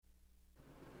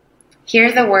Hear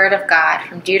the word of God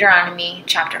from Deuteronomy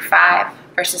chapter 5,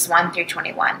 verses 1 through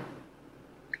 21.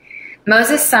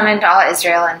 Moses summoned all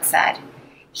Israel and said,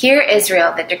 "Hear,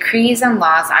 Israel, the decrees and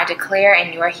laws I declare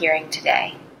in your hearing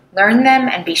today. Learn them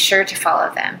and be sure to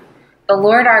follow them. The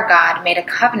Lord our God made a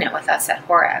covenant with us at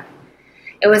Horeb.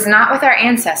 It was not with our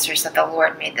ancestors that the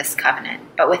Lord made this covenant,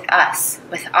 but with us,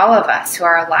 with all of us who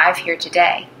are alive here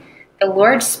today. The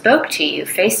Lord spoke to you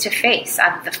face to face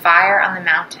out of the fire on the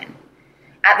mountain.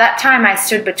 At that time I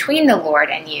stood between the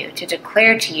Lord and you to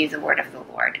declare to you the word of the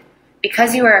Lord,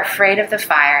 because you were afraid of the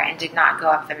fire and did not go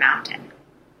up the mountain."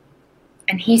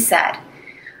 And he said,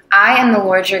 "I am the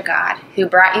Lord your God, who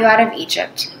brought you out of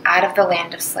Egypt, out of the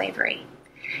land of slavery.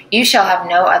 You shall have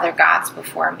no other gods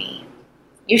before me.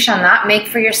 You shall not make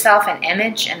for yourself an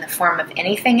image in the form of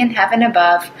anything in heaven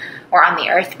above, or on the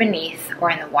earth beneath,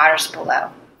 or in the waters below.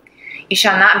 You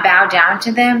shall not bow down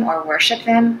to them or worship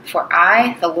them, for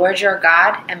I, the Lord your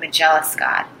God, am a jealous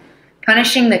God,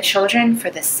 punishing the children for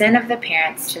the sin of the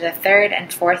parents to the third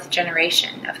and fourth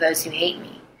generation of those who hate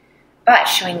me, but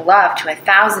showing love to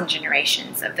 1,000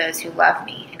 generations of those who love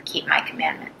me and keep my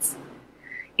commandments.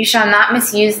 You shall not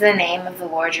misuse the name of the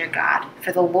Lord your God,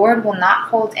 for the Lord will not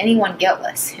hold anyone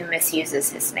guiltless who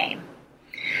misuses his name.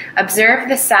 Observe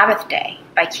the Sabbath day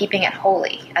by keeping it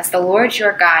holy, as the Lord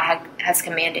your God has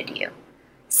commanded you.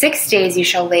 6 days you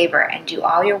shall labor and do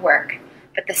all your work,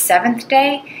 but the seventh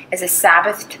day is a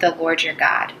Sabbath to the Lord your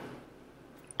God.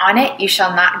 On it you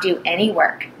shall not do any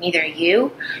work, neither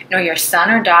you, nor your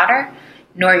son or daughter,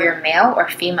 nor your male or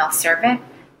female servant,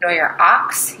 nor your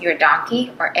ox, your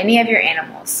donkey, or any of your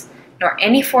animals, nor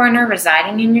any foreigner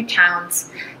residing in your towns,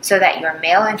 so that your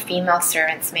male and female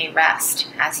servants may rest,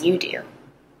 as you do.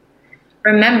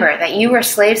 Remember that you were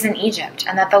slaves in Egypt,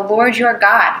 and that the Lord your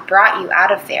God brought you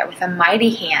out of there with a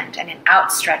mighty hand and an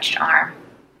outstretched arm.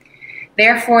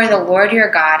 Therefore the Lord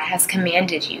your God has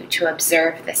commanded you to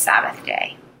observe the Sabbath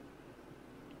day.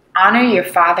 Honor your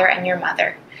father and your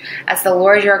mother, as the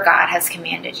Lord your God has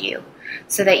commanded you,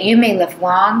 so that you may live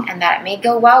long and that it may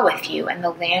go well with you in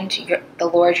the land the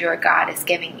Lord your God is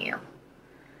giving you.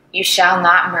 You shall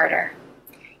not murder.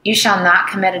 You shall not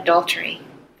commit adultery.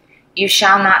 You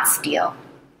shall not steal.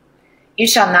 You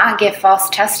shall not give false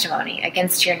testimony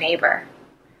against your neighbor.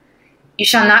 You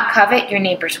shall not covet your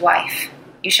neighbor's wife.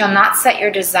 You shall not set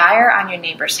your desire on your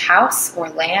neighbor's house or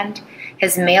land,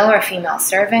 his male or female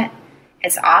servant,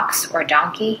 his ox or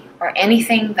donkey, or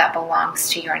anything that belongs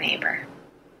to your neighbor.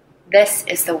 This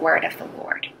is the word of the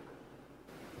Lord.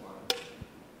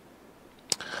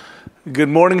 Good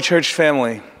morning, church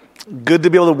family. Good to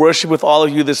be able to worship with all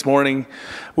of you this morning.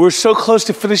 We're so close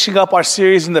to finishing up our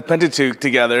series in the Pentateuch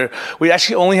together. We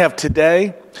actually only have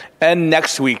today and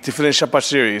next week to finish up our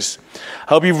series.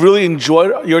 I hope you've really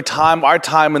enjoyed our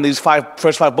time in these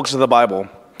first five books of the Bible.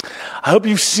 I hope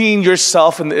you've seen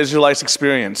yourself in the Israelites'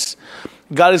 experience.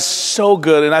 God is so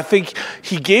good, and I think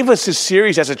He gave us this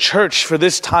series as a church for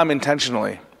this time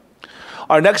intentionally.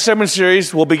 Our next sermon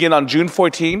series will begin on June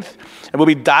 14th, and we'll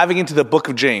be diving into the book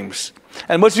of James.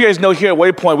 And most of you guys know here at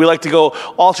Waypoint, we like to go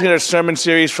alternate our sermon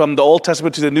series from the Old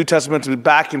Testament to the New Testament to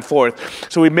back and forth.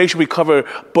 So we make sure we cover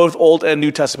both Old and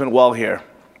New Testament well here.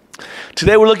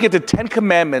 Today we're looking at the 10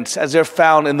 Commandments as they're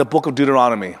found in the book of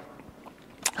Deuteronomy.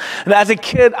 And as a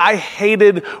kid, I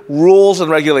hated rules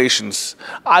and regulations.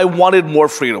 I wanted more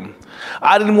freedom.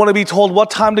 I didn't want to be told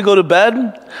what time to go to bed.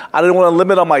 I didn't want a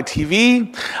limit on my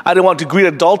TV. I didn't want to greet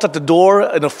adults at the door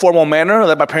in a formal manner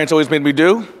that my parents always made me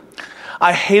do.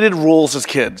 I hated rules as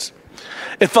kids.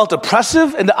 It felt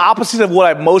oppressive and the opposite of what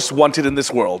I most wanted in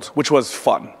this world, which was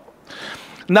fun.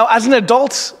 Now, as an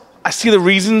adult, I see the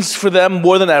reasons for them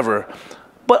more than ever.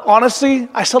 But honestly,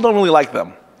 I still don't really like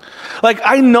them. Like,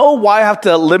 I know why I have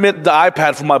to limit the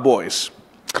iPad for my boys,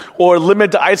 or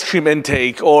limit the ice cream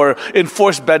intake, or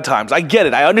enforce bedtimes. I get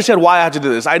it. I understand why I have to do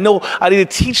this. I know I need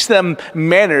to teach them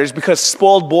manners because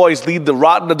spoiled boys lead to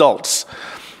rotten adults.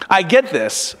 I get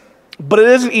this. But it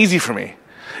isn't easy for me.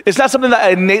 It's not something that I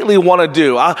innately want to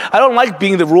do. I don't like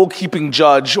being the rule-keeping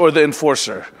judge or the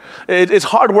enforcer. It's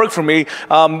hard work for me.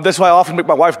 That's why I often make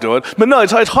my wife do it. But no,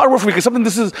 it's hard work for me because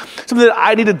this is something that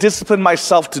I need to discipline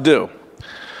myself to do.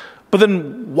 But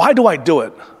then why do I do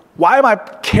it? Why am I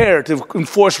care to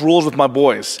enforce rules with my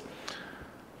boys?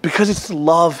 Because it's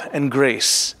love and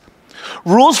grace.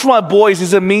 Rules for my boys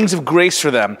is a means of grace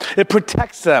for them. It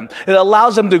protects them. It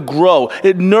allows them to grow.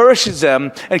 It nourishes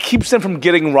them and keeps them from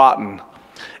getting rotten.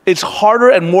 It's harder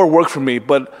and more work for me,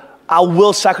 but I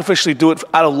will sacrificially do it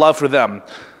out of love for them.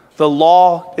 The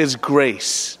law is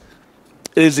grace.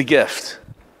 It is a gift.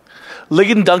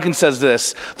 Ligon Duncan says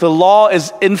this: the law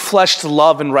is infleshed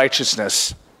love and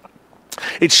righteousness.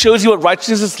 It shows you what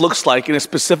righteousness looks like in a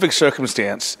specific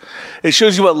circumstance. It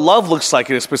shows you what love looks like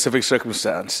in a specific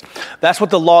circumstance. That's what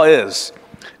the law is.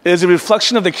 It is a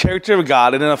reflection of the character of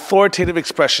God and an authoritative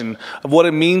expression of what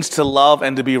it means to love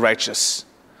and to be righteous.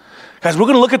 Guys, we're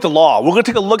going to look at the law. We're going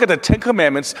to take a look at the Ten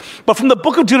Commandments, but from the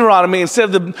book of Deuteronomy instead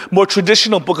of the more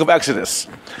traditional book of Exodus.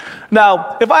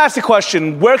 Now, if I ask the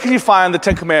question, where can you find the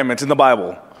Ten Commandments in the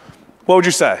Bible? What would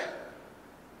you say?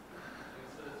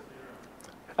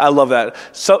 I love that.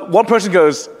 So one person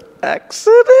goes,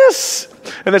 Exodus?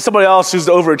 And then somebody else who's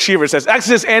the overachiever says,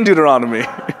 Exodus and Deuteronomy.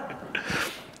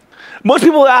 Most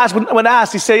people ask, when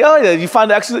asked, they say, oh yeah, you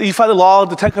find the law,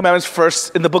 the Ten Commandments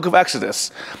first in the book of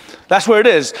Exodus. That's where it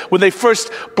is. When they first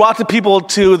brought the people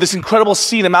to this incredible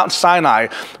scene in Mount Sinai.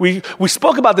 We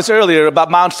spoke about this earlier,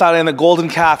 about Mount Sinai and the golden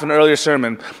calf in an earlier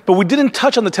sermon, but we didn't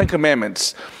touch on the Ten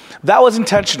Commandments. That was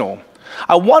intentional.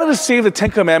 I wanted to save the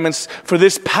Ten Commandments for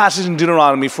this passage in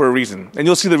Deuteronomy for a reason, and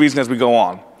you'll see the reason as we go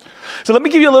on. So let me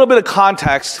give you a little bit of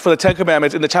context for the Ten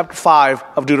Commandments in the chapter 5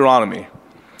 of Deuteronomy.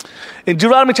 In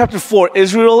Deuteronomy chapter 4,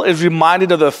 Israel is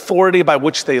reminded of the authority by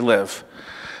which they live.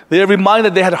 They are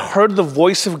reminded that they had heard the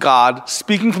voice of God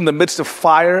speaking from the midst of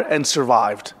fire and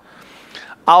survived.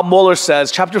 Al Mohler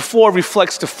says, chapter 4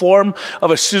 reflects the form of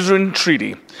a suzerain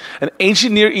treaty, an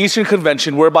ancient Near Eastern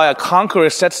convention whereby a conqueror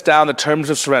sets down the terms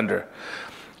of surrender.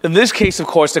 In this case, of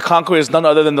course, the conqueror is none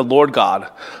other than the Lord God.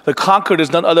 The conquered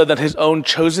is none other than his own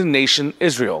chosen nation,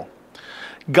 Israel.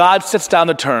 God sets down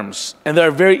the terms, and they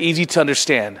are very easy to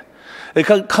understand. It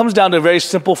comes down to a very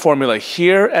simple formula: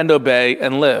 hear and obey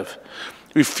and live.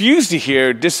 Refuse to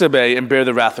hear, disobey, and bear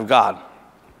the wrath of God.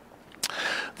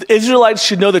 The Israelites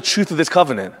should know the truth of this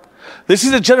covenant. This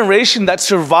is a generation that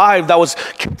survived, that was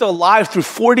kept alive through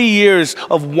 40 years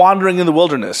of wandering in the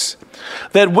wilderness.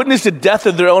 They had witnessed the death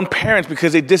of their own parents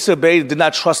because they disobeyed and did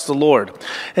not trust the Lord.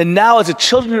 And now, as the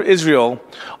children of Israel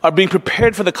are being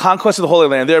prepared for the conquest of the Holy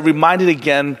Land, they are reminded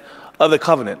again of the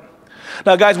covenant.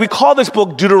 Now, guys, we call this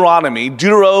book Deuteronomy.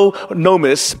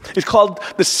 Deuteronomus. It's called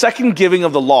the second giving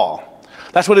of the law.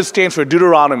 That's what it stands for,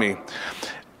 Deuteronomy.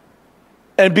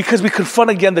 And because we confront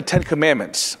again the Ten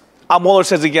Commandments. Al Mohler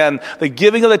says again, the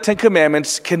giving of the Ten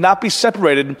Commandments cannot be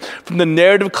separated from the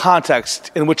narrative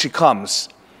context in which it comes.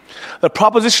 The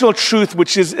propositional truth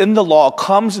which is in the law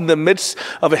comes in the midst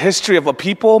of a history of a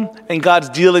people and God's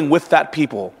dealing with that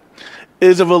people. It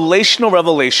is a relational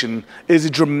revelation. It is a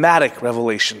dramatic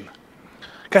revelation.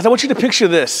 Guys, I want you to picture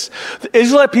this. The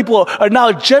Israelite people are now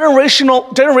a generation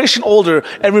older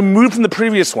and removed from the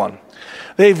previous one.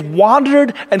 They've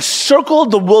wandered and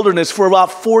circled the wilderness for about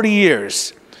 40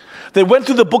 years. They went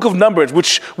through the book of Numbers,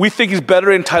 which we think is better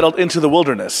entitled Into the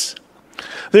Wilderness.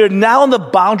 They are now on the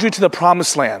boundary to the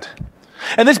promised land.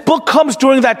 And this book comes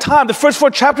during that time. The first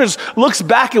 4 chapters looks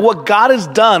back at what God has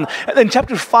done. And then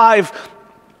chapter 5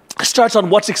 starts on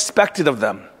what's expected of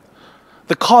them.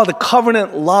 The call to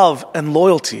covenant love and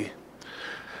loyalty.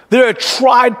 They're a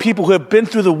tried people who have been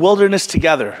through the wilderness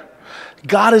together.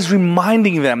 God is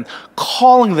reminding them,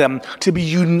 calling them to be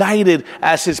united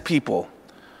as his people.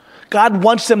 God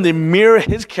wants them to mirror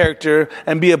his character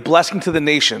and be a blessing to the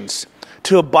nations,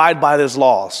 to abide by his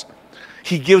laws.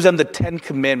 He gives them the 10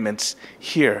 Commandments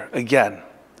here again.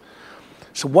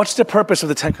 So what's the purpose of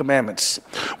the 10 Commandments?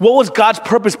 What was God's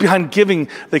purpose behind giving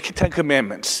the 10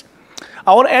 Commandments?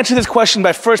 I want to answer this question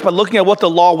by looking at what the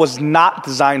law was not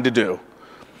designed to do.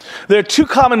 There are 2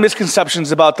 common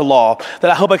misconceptions about the law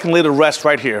that I hope I can lay to rest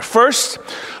right here. First,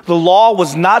 the law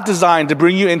was not designed to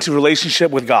bring you into relationship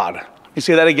with God. Let me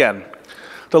say that again.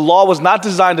 The law was not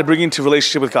designed to bring you into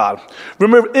relationship with God.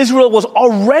 Remember, Israel was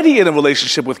already in a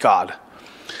relationship with God.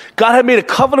 God had made a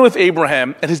covenant with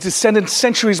Abraham and his descendants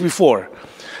centuries before.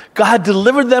 God had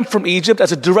delivered them from Egypt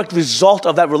as a direct result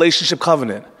of that relationship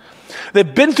covenant.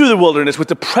 They've been through the wilderness with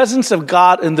the presence of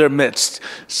God in their midst,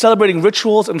 celebrating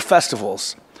rituals and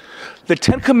festivals. The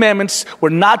 10 Commandments were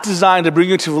not designed to bring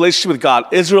you into a relationship with God.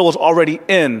 Israel was already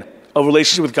in a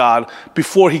relationship with God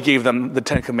before he gave them the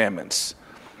 10 Commandments.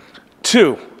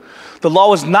 2, the law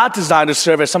was not designed to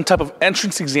serve as some type of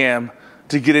entrance exam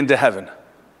to get into heaven.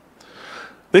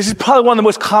 This is probably one of the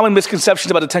most common misconceptions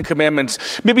about the 10 Commandments.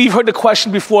 Maybe you've heard the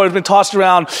question before, it's been tossed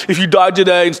around, if you died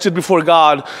today and stood before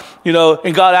God,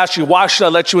 and God asked you, why should I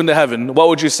let you into heaven? What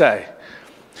would you say?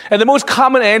 And the most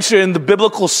common answer in the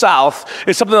biblical South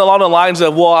is something along the lines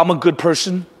of, well, I'm a good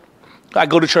person. I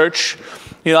go to church.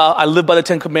 I live by the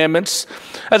 10 Commandments.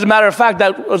 As a matter of fact,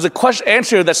 that was a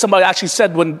answer that somebody actually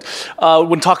said when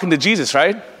talking to Jesus,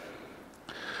 right?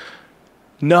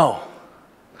 No.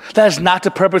 That is not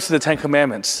the purpose of the 10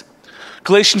 Commandments.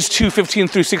 Galatians 2:15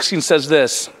 through 16 says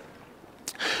this: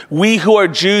 We who are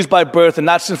Jews by birth and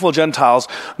not sinful Gentiles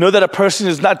know that a person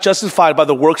is not justified by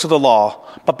the works of the law,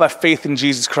 but by faith in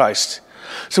Jesus Christ.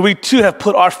 So we too have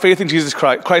put our faith in Jesus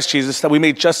Christ Jesus, that we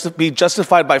may be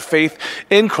justified by faith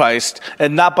in Christ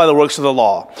and not by the works of the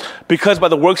law. Because by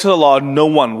the works of the law, no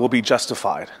one will be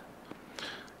justified.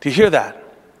 Do you hear that?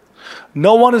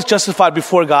 No one is justified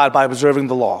before God by observing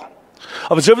the law.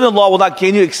 Observing the law will not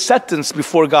gain you acceptance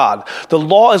before God. The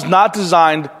law is not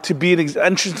designed to be an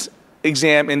entrance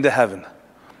exam into heaven.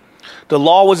 The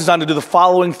law was designed to do the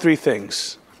following three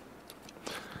things.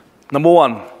 Number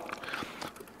one,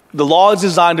 the law is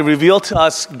designed to reveal to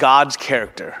us God's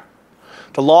character.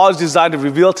 The law is designed to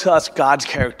reveal to us God's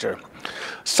character.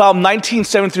 Psalm 19,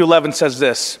 7-11 says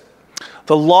this: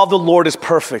 "The law of the Lord is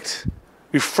perfect,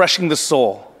 refreshing the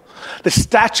soul. The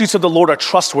statutes of the Lord are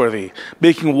trustworthy,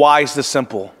 making wise the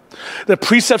simple. The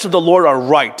precepts of the Lord are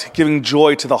right, giving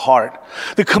joy to the heart.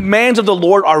 The commands of the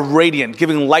Lord are radiant,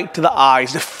 giving light to the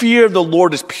eyes. The fear of the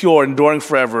Lord is pure, enduring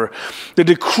forever. The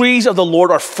decrees of the Lord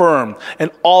are firm,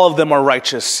 and all of them are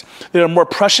righteous. They are more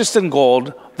precious than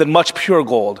gold, than much pure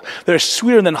gold. They are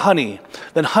sweeter than honey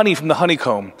from the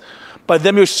honeycomb. By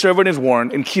them your servant is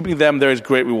warned. In keeping them there is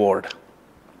great reward."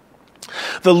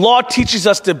 The law teaches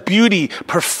us the beauty,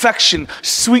 perfection,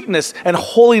 sweetness, and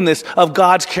holiness of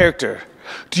God's character.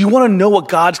 Do you want to know what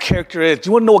God's character is? Do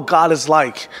you want to know what God is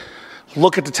like?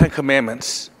 Look at the Ten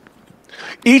Commandments.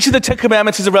 Each of the Ten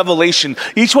Commandments is a revelation.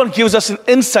 Each one gives us an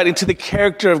insight into the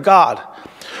character of God.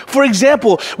 For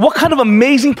example, what kind of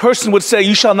amazing person would say,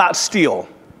 "You shall not steal"?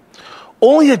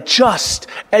 Only a just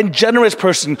and generous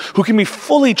person who can be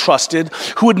fully trusted,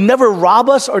 who would never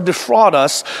rob us or defraud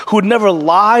us, who would never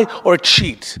lie or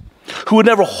cheat, who would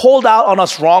never hold out on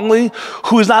us wrongly,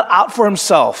 who is not out for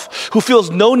himself, who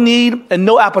feels no need and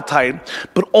no appetite,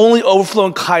 but only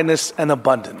overflowing kindness and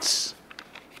abundance.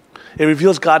 It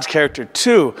reveals God's character.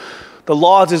 Two, the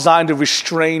law is designed to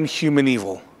restrain human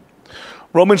evil.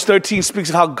 Romans 13 speaks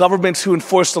of how governments who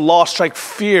enforce the law strike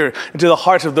fear into the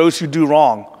hearts of those who do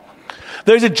wrong.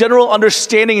 There's a general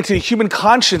understanding into the human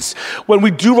conscience when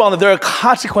we do wrong that there are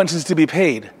consequences to be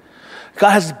paid.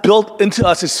 God has built into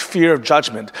us his fear of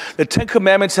judgment. The Ten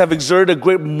Commandments have exerted a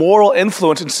great moral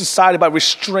influence in society by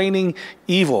restraining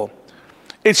evil.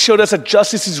 It showed us that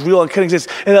justice is real and can exist.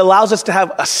 It allows us to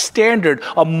have a standard,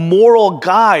 a moral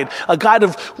guide, a guide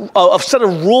of set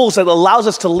of rules that allows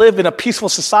us to live in a peaceful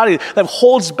society that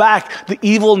holds back the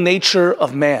evil nature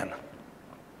of man.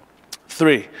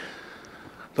 3,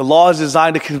 the law is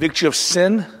designed to convict you of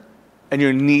sin and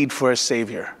your need for a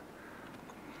Savior.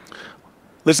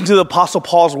 Listen to the Apostle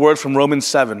Paul's words from Romans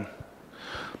 7.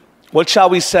 What shall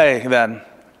we say then?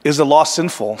 Is the law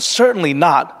sinful? Certainly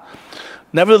not.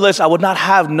 Nevertheless, I would not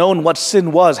have known what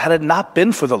sin was had it not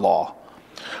been for the law.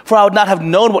 For I would not have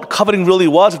known what coveting really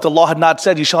was if the law had not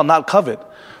said, "You shall not covet."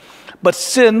 But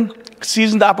sin,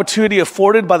 seizing the opportunity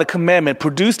afforded by the commandment,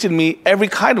 produced in me every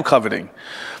kind of coveting.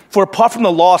 For apart from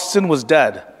the law, sin was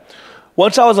dead.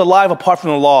 Once I was alive apart from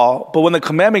the law, but when the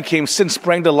commandment came, sin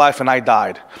sprang to life and I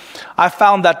died. I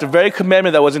found that the very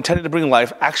commandment that was intended to bring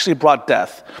life actually brought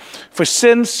death. For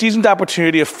sin, seizing the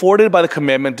opportunity afforded by the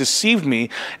commandment, deceived me,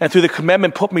 and through the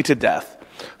commandment put me to death.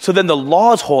 So then the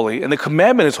law is holy, and the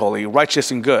commandment is holy,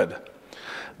 righteous and good.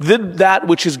 Did that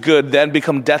which is good then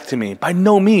become death to me? By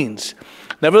no means.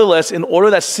 Nevertheless, in order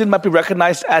that sin might be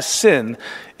recognized as sin,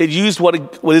 it used what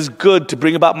is good to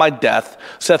bring about my death,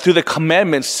 so that through the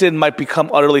commandment sin might become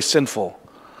utterly sinful.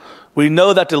 We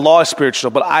know that the law is spiritual,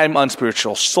 but I am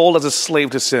unspiritual, sold as a slave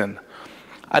to sin.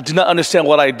 I do not understand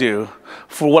what I do.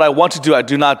 For what I want to do, I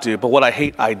do not do, but what I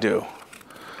hate, I do.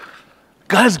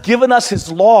 God has given us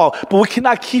his law, but we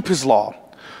cannot keep his law.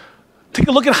 Take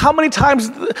a look at how many times,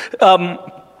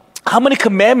 how many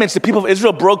commandments the people of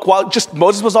Israel broke while just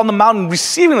Moses was on the mountain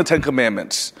receiving the 10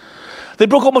 Commandments. They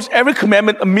broke almost every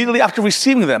commandment immediately after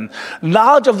receiving them.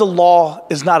 Knowledge of the law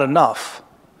is not enough.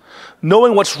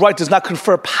 Knowing what's right does not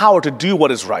confer power to do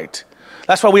what is right.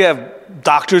 That's why we have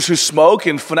doctors who smoke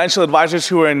and financial advisors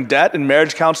who are in debt and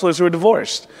marriage counselors who are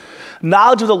divorced.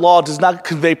 Knowledge of the law does not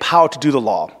convey power to do the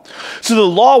law. So the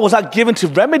law was not given to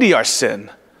remedy our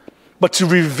sin, but to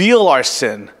reveal our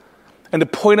sin and to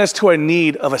point us to our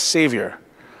need of a Savior.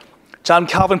 John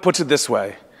Calvin puts it this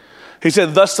way. He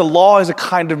said, "Thus the law is a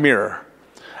kind of mirror.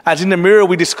 As in the mirror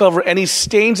we discover any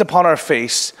stains upon our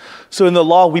face, so in the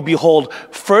law we behold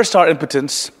first our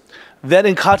impotence, then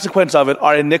in consequence of it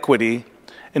our iniquity,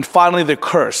 and finally the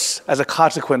curse as a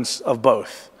consequence of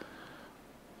both."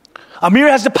 A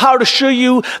mirror has the power to show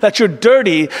you that you're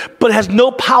dirty, but it has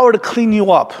no power to clean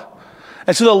you up.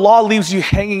 And so the law leaves you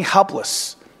hanging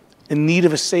helpless, in need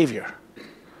of a Savior.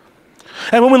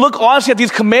 And when we look honestly at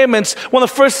these commandments, one of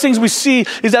the first things we see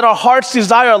is that our hearts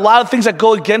desire a lot of things that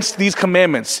go against these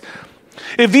commandments.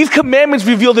 If these commandments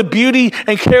reveal the beauty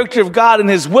and character of God and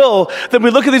His will, then we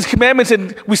look at these commandments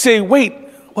and we say, wait,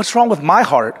 what's wrong with my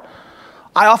heart?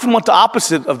 I often want the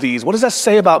opposite of these. What does that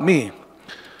say about me?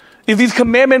 If these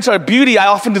commandments are beauty, I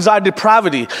often desire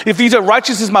depravity. If these are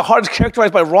righteousness, my heart is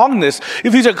characterized by wrongness.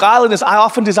 If these are godliness, I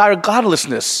often desire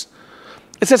godlessness.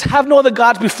 It says, have no other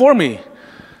gods before me.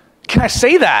 Can I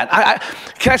say that?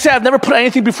 Can I say I've never put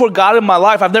anything before God in my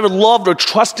life? I've never loved or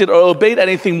trusted or obeyed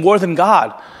anything more than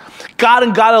God. God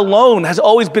and God alone has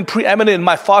always been preeminent in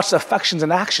my thoughts, affections,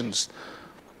 and actions.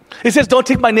 It says, don't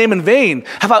take my name in vain.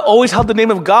 Have I always held the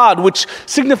name of God, which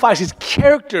signifies His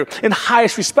character in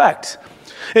highest respect,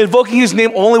 invoking His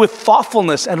name only with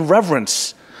thoughtfulness and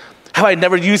reverence? Have I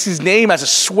never used His name as a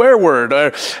swear word?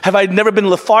 Or have I never been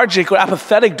lethargic or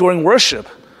apathetic during worship?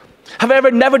 Have I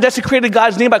ever never desecrated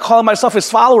God's name by calling myself His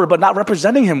follower but not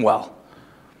representing Him well?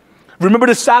 Remember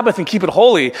the Sabbath and keep it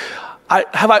holy.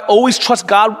 Have I always trust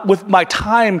God with my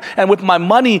time and with my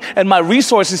money and my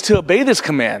resources to obey this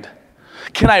command?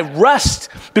 Can I rest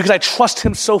because I trust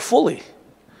Him so fully?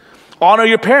 Honor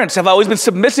your parents. Have I always been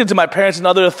submissive to my parents and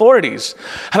other authorities?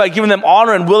 Have I given them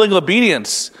honor and willing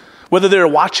obedience, whether they're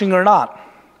watching or not?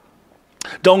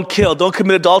 Don't kill, don't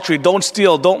commit adultery, don't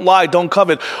steal, don't lie, don't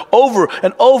covet. Over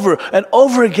and over and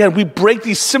over again, we break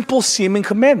these simple seeming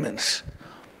commandments.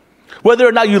 Whether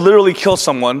or not you literally kill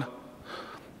someone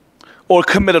or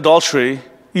commit adultery,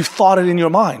 you've thought it in your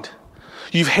mind.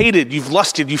 You've hated, you've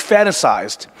lusted, you've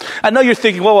fantasized. I know you're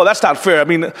thinking, well, that's not fair. I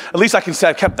mean, at least I can say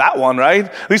I kept that one, right?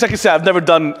 At least I can say I've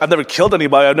never killed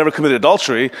anybody, I've never committed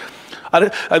adultery.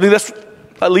 I mean, that's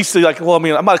at least like, well, I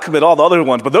mean, I might have committed all the other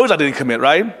ones, but those I didn't commit,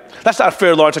 right? That's not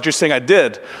fair, Lawrence, that you're saying I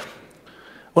did.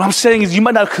 What I'm saying is you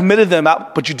might not have committed them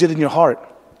out, but you did in your heart.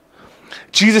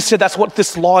 Jesus said that's what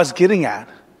this law is getting at.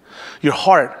 Your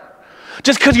heart.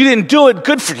 Just because you didn't do it,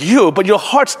 good for you, but your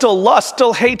heart still lusts,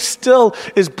 still hates, still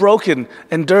is broken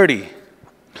and dirty.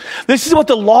 This is what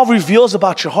the law reveals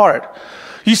about your heart.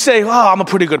 You say, oh, I'm a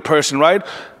pretty good person, right?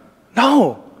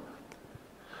 No.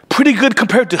 Pretty good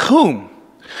compared to whom?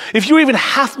 If you're even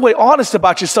halfway honest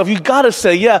about yourself, you gotta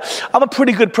say, yeah, I'm a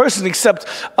pretty good person, except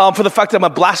for the fact that I'm a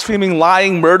blaspheming,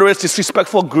 lying, murderous,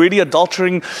 disrespectful, greedy,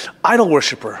 adultering, idol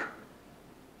worshiper.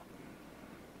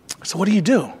 So what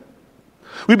do?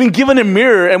 We've been given a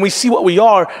mirror and we see what we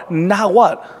are. Now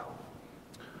what?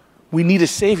 We need a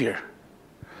Savior.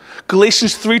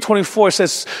 Galatians 3:24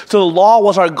 says, so the law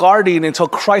was our guardian until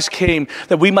Christ came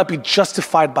that we might be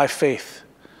justified by faith.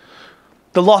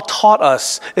 The law taught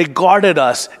us, it guarded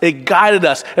us, it guided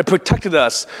us, it protected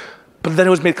us, but then it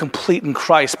was made complete in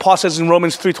Christ. Paul says in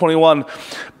Romans 3:21,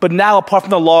 but now apart from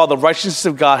the law, the righteousness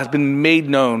of God has been made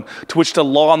known, to which the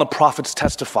law and the prophets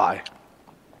testify.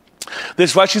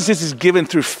 This righteousness is given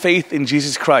through faith in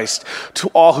Jesus Christ to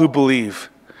all who believe.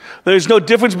 There is no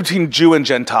difference between Jew and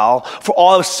Gentile, for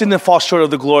all have sinned and fall short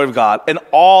of the glory of God, and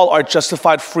all are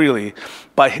justified freely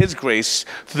by His grace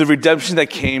through the redemption that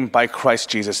came by Christ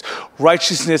Jesus.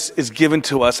 Righteousness is given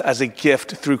to us as a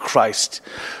gift through Christ,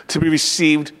 to be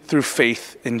received through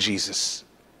faith in Jesus.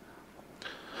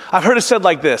 I've heard it said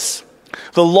like this: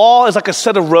 the law is like a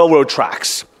set of railroad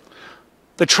tracks.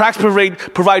 The tracks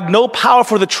provide no power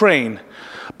for the train,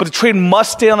 but the train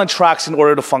must stay on the tracks in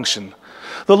order to function.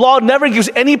 The law never gives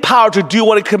any power to do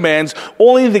what it commands.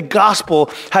 Only the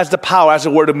gospel has the power, as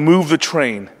it were, to move the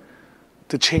train,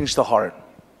 to change the heart.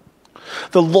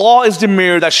 The law is the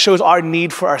mirror that shows our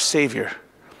need for our Savior,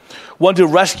 one to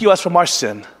rescue us from our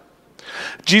sin.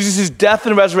 Jesus' death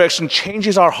and resurrection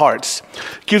changes our hearts,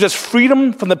 gives us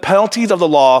freedom from the penalties of the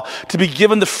law to be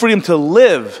given the freedom to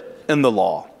live in the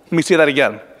law. Let me say that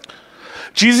again.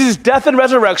 Jesus' death and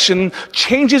resurrection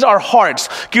changes our hearts,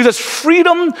 gives us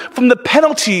freedom from the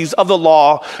penalties of the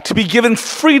law to be given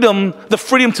the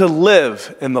freedom to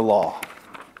live in the law.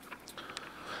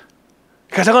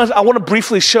 Guys, I want to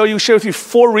briefly share with you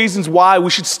 4 reasons why we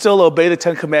should still obey the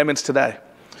 10 Commandments today.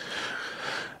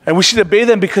 And we should obey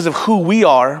them because of who we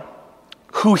are,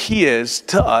 who He is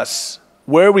to us,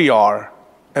 where we are,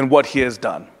 and what He has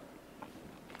done.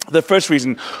 The first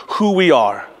reason, who we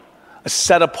are. A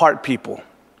set-apart people.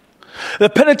 The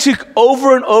Pentateuch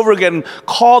over and over again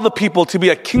call the people to be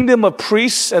a kingdom of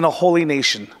priests and a holy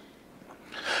nation.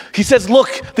 He says, look,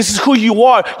 this is who you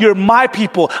are. You're my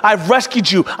people. I've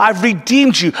rescued you. I've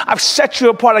redeemed you. I've set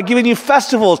you apart. I've given you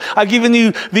festivals. I've given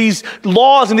you these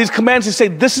laws and these commands to say,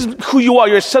 this is who you are.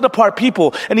 You're a set-apart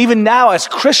people. And even now as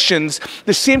Christians,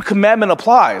 the same commandment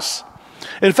applies.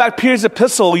 In fact, Peter's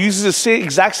epistle uses the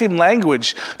exact same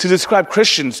language to describe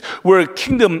Christians. We're a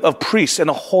kingdom of priests and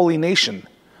a holy nation.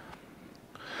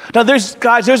 Now, there's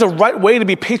a right way to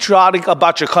be patriotic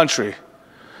about your country.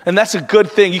 And that's a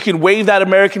good thing. You can wave that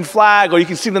American flag or you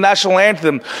can sing the national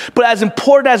anthem. But as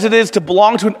important as it is to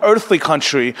belong to an earthly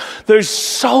country, there's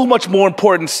so much more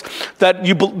importance that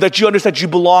you understand you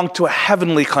belong to a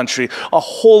heavenly country, a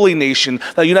holy nation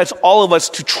that unites all of us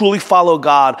to truly follow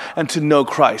God and to know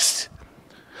Christ.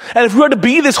 And if we are to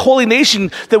be this holy nation,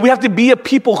 then we have to be a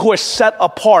people who are set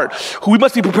apart, who we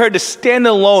must be prepared to stand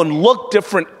alone, look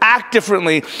different, act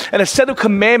differently, and a set of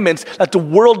commandments that the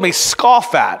world may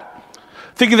scoff at,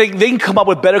 thinking they can come up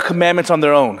with better commandments on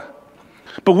their own.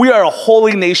 But we are a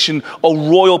holy nation, a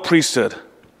royal priesthood.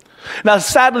 Now,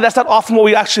 sadly, that's not often what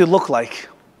we actually look like.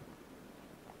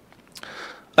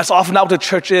 That's often not what the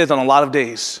church is on a lot of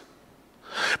days.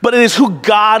 But it is who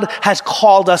God has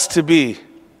called us to be.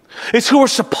 It's who we're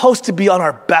supposed to be on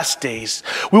our best days.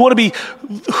 We want to be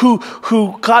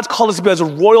who God's called us to be as a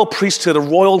royal priesthood, a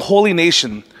royal holy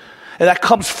nation. And that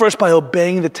comes first by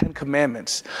obeying the 10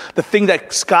 Commandments, the thing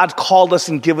that God called us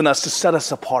and given us to set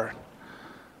us apart.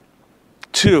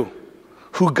 2,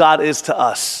 who God is to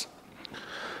us.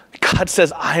 God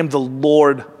says, I am the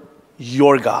Lord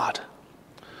your God.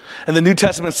 And the New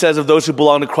Testament says of those who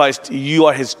belong to Christ, you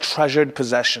are his treasured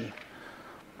possession.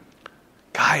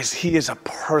 Guys, he is a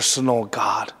personal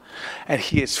God, and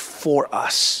he is for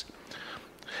us.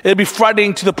 It'd be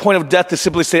frightening to the point of death to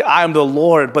simply say, I am the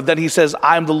Lord. But then he says,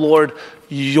 I am the Lord,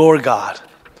 your God.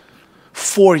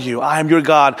 For you, I am your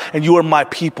God, and you are my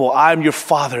people. I am your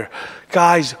Father.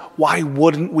 Guys, why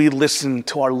wouldn't we listen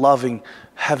to our loving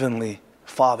Heavenly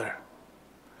Father?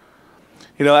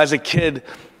 You know, as a kid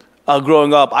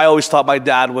growing up, I always thought my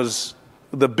dad was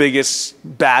the biggest,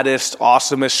 baddest,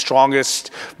 awesomest,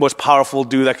 strongest, most powerful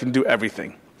dude that can do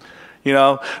everything. You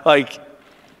know, like,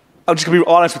 I'm just going to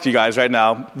be honest with you guys right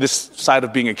now, this side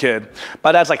of being a kid.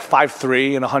 My dad's like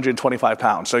 5'3" and 125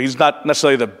 pounds, so he's not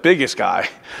necessarily the biggest guy.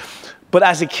 But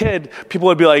as a kid, people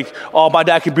would be like, oh, my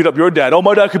dad could beat up your dad. Oh,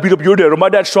 my dad could beat up your dad. Or my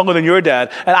dad's stronger than your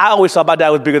dad. And I always thought my dad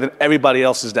was bigger than everybody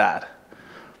else's dad.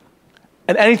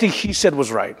 And anything he said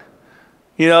was right.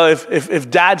 You know, if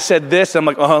dad said this, I'm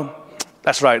like,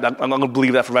 that's right. I'm going to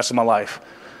believe that for the rest of my life.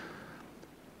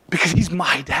 Because he's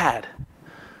my dad.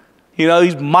 You know,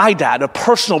 he's my dad, a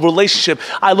personal relationship.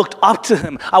 I looked up to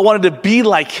him. I wanted to be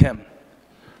like him.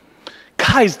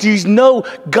 Guys, do you know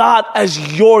God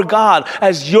as your God,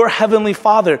 as your heavenly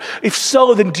Father? If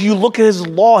so, then do you look at his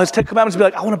law, his 10 Commandments, and be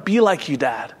like, I want to be like you,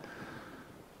 Dad.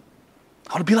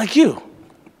 I want to be like you.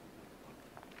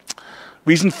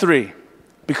 Reason 3,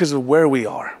 because of where we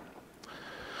are.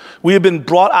 We have been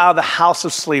brought out of the house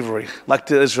of slavery, like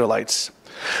the Israelites.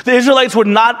 The Israelites were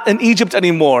not in Egypt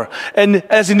anymore. And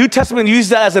as the New Testament uses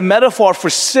that as a metaphor for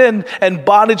sin and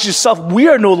bondage itself, we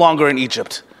are no longer in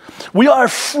Egypt. We are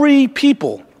free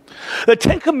people. The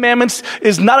 10 Commandments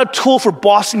is not a tool for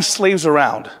bossing slaves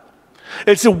around.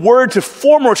 It's a word to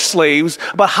former slaves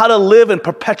about how to live in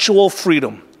perpetual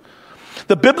freedom.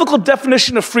 The biblical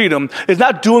definition of freedom is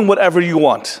not doing whatever you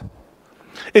want.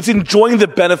 It's enjoying the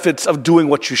benefits of doing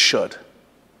what you should.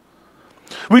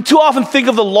 We too often think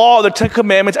of the law or the 10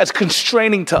 Commandments as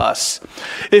constraining to us.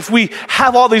 If we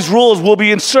have all these rules, we'll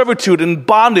be in servitude and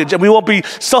bondage, and we won't be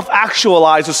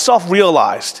self-actualized or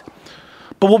self-realized.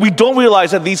 But what we don't realize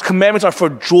is that these commandments are for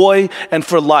joy and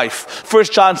for life. 1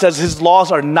 John says his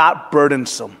laws are not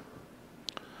burdensome.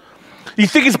 You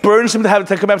think it's burdensome to have the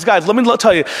 10 Commandments? Guys, let me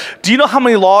tell you, do you know how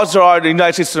many laws there are in the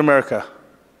United States of America?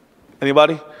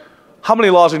 Anybody? How many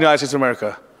laws in the United States of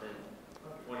America?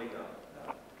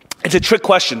 It's a trick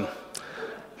question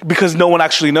because no one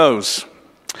actually knows.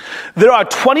 There are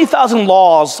 20,000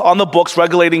 laws on the books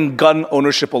regulating gun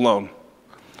ownership alone.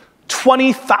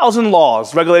 20,000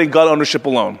 laws regulating gun ownership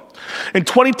alone. In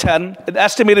 2010, an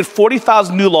estimated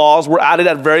 40,000 new laws were added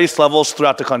at various levels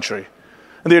throughout the country.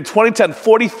 In the year 2010,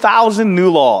 40,000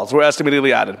 new laws were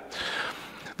estimatedly added.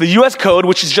 The U.S. Code,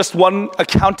 which is just one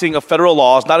accounting of federal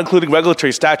laws, not including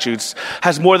regulatory statutes,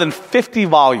 has more than 50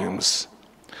 volumes.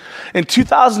 In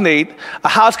 2008, a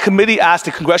House committee asked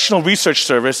the Congressional Research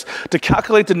Service to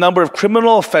calculate the number of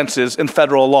criminal offenses in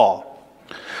federal law.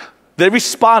 They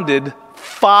responded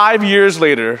 5 years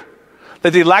later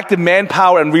that they lacked the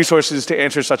manpower and resources to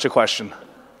answer such a question.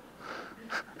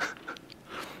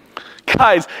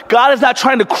 Guys, God is not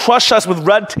trying to crush us with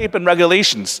red tape and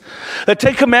regulations. The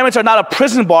 10 Commandments are not a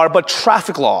prison bar, but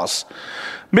traffic laws.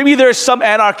 Maybe there's some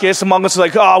anarchists among us who are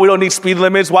like, oh, we don't need speed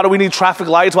limits. Why do we need traffic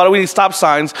lights? Why do we need stop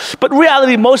signs? But in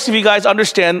reality, most of you guys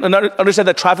understand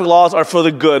that traffic laws are for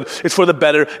the good. It's for the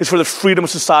better. It's for the freedom of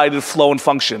society to flow and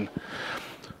function.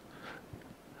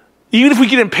 Even if we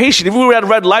get impatient, if we were at a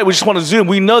red light, we just want to zoom,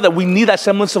 we know that we need that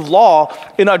semblance of law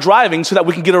in our driving so that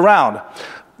we can get around.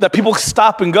 that people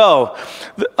stop and go,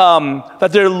 that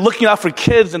they're looking out for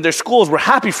kids and their schools. We're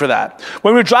happy for that.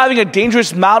 When we're driving a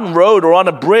dangerous mountain road or on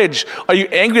a bridge, are you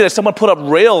angry that someone put up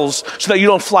rails so that you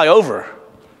don't fly over?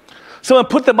 Someone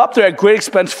put them up there at great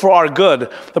expense for our good,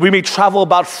 that we may travel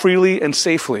about freely and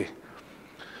safely.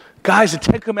 Guys, the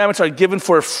Ten Commandments are given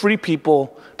for a free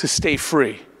people to stay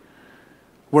free.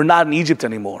 We're not in Egypt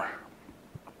anymore.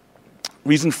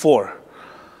 Reason 4,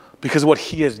 because of what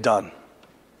he has done.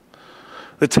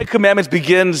 The Ten Commandments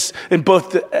begins in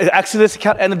both the Exodus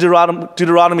account and the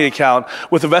Deuteronomy account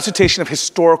with a recitation of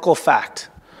historical fact.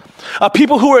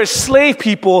 People who were a slave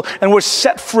people and were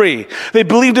set free. They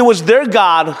believed it was their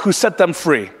God who set them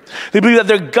free. They believed that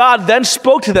their God then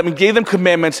spoke to them and gave them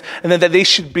commandments and that they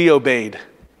should be obeyed.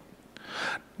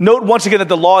 Note once again that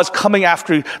the law is coming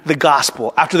after the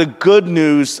gospel, after the good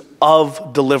news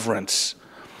of deliverance.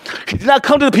 He did not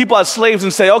come to the people as slaves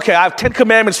and say, okay, I have 10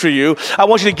 commandments for you. I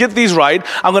want you to get these right.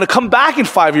 I'm going to come back in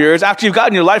 5 years after you've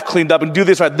gotten your life cleaned up and do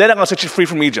this right. Then I'm going to set you free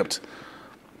from Egypt.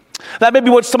 That may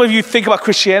be what some of you think about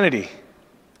Christianity.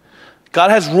 God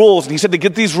has rules, and he said to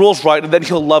get these rules right, and then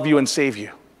he'll love you and save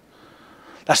you.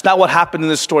 That's not what happened in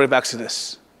this story of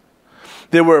Exodus.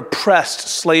 They were oppressed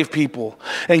slave people,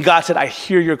 and God said, I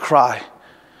hear your cry.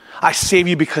 I save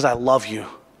you because I love you.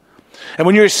 And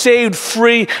when you're saved,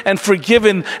 free, and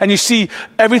forgiven, and you see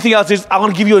everything else, I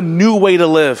want to give you a new way to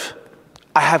live.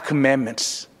 I have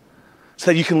commandments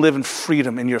so that you can live in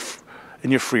freedom in your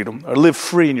freedom, or live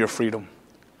free in your freedom.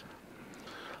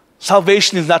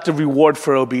 Salvation is not the reward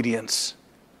for obedience.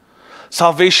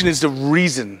 Salvation is the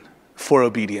reason for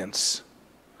obedience.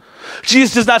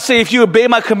 Jesus does not say, if you obey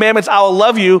my commandments, I will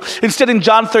love you. Instead, in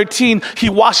John 13, he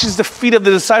washes the feet of the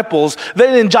disciples.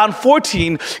 Then in John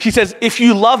 14, he says, if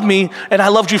you love me and I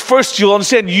loved you first, you'll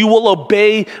understand you will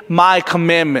obey my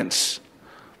commandments.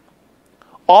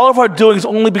 All of our doing is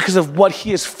only because of what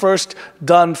he has first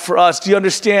done for us. Do you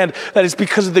understand that it's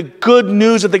because of the good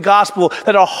news of the gospel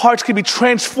that our hearts can be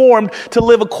transformed to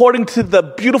live according to the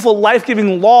beautiful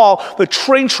life-giving law, the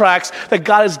train tracks that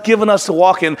God has given us to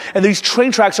walk in. And these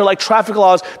train tracks are like traffic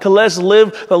laws to let us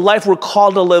live the life we're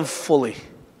called to live fully.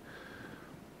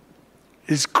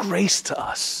 It is grace to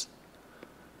us.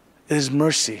 It is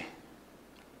mercy.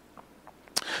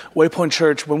 Waypoint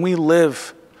Church, when we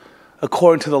live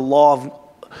according to the law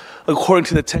according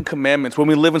to the Ten Commandments, when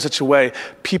we live in such a way,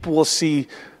 people will see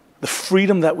the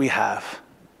freedom that we have.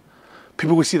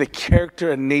 People will see the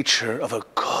character and nature of a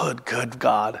good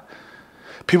God.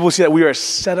 People will see that we are a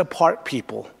set-apart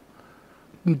people,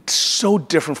 so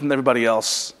different from everybody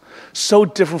else, so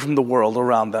different from the world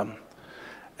around them.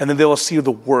 And then they will see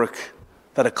the work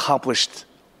that accomplished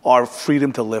our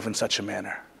freedom to live in such a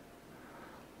manner.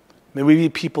 May we be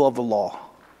people of the law.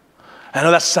 I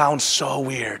know that sounds so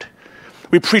weird.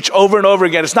 We preach over and over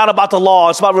again. It's not about the law.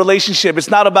 It's about relationship. It's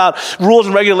not about rules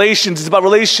and regulations. It's about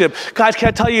relationship. Guys, can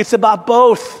I tell you, it's about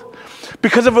both.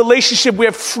 Because of relationship, we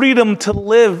have freedom to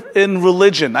live in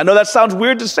religion. I know that sounds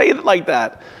weird to say it like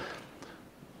that.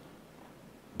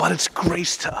 But it's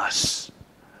grace to us.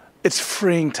 It's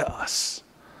freeing to us.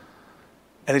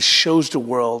 And it shows the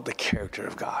world the character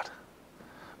of God.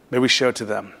 May we show it to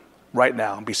them right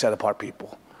now and be set apart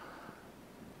people.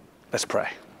 Let's pray.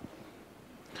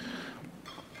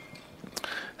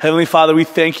 Heavenly Father, we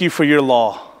thank you for your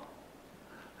law.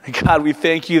 And God, we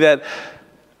thank you that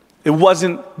it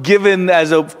wasn't given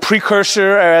as a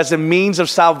precursor or as a means of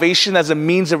salvation, as a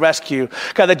means of rescue.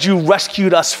 God, that you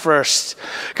rescued us first.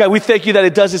 God, we thank you that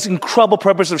it does this incredible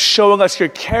purpose of showing us your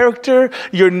character,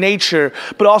 your nature,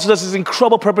 but also does this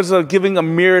incredible purpose of giving a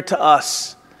mirror to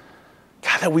us.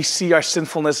 God, that we see our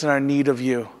sinfulness and our need of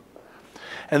you.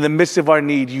 In the midst of our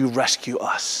need, you rescue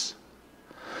us.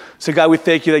 So God, we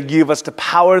thank you that you give us the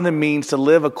power and the means to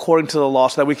live according to the law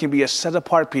so that we can be a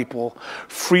set-apart people,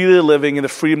 freely living in the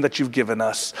freedom that you've given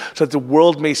us, so that the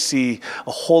world may see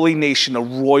a holy nation, a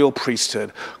royal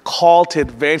priesthood, called to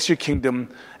advance your kingdom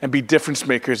and be difference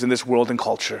makers in this world and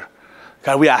culture.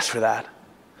 God, we ask for that.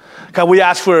 God, we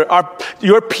ask for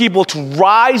your people to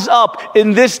rise up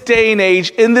in this day and age,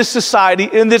 in this society,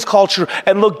 in this culture,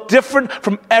 and look different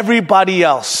from everybody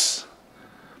else.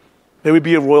 May we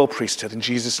be a royal priesthood in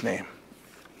Jesus' name.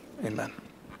 Amen.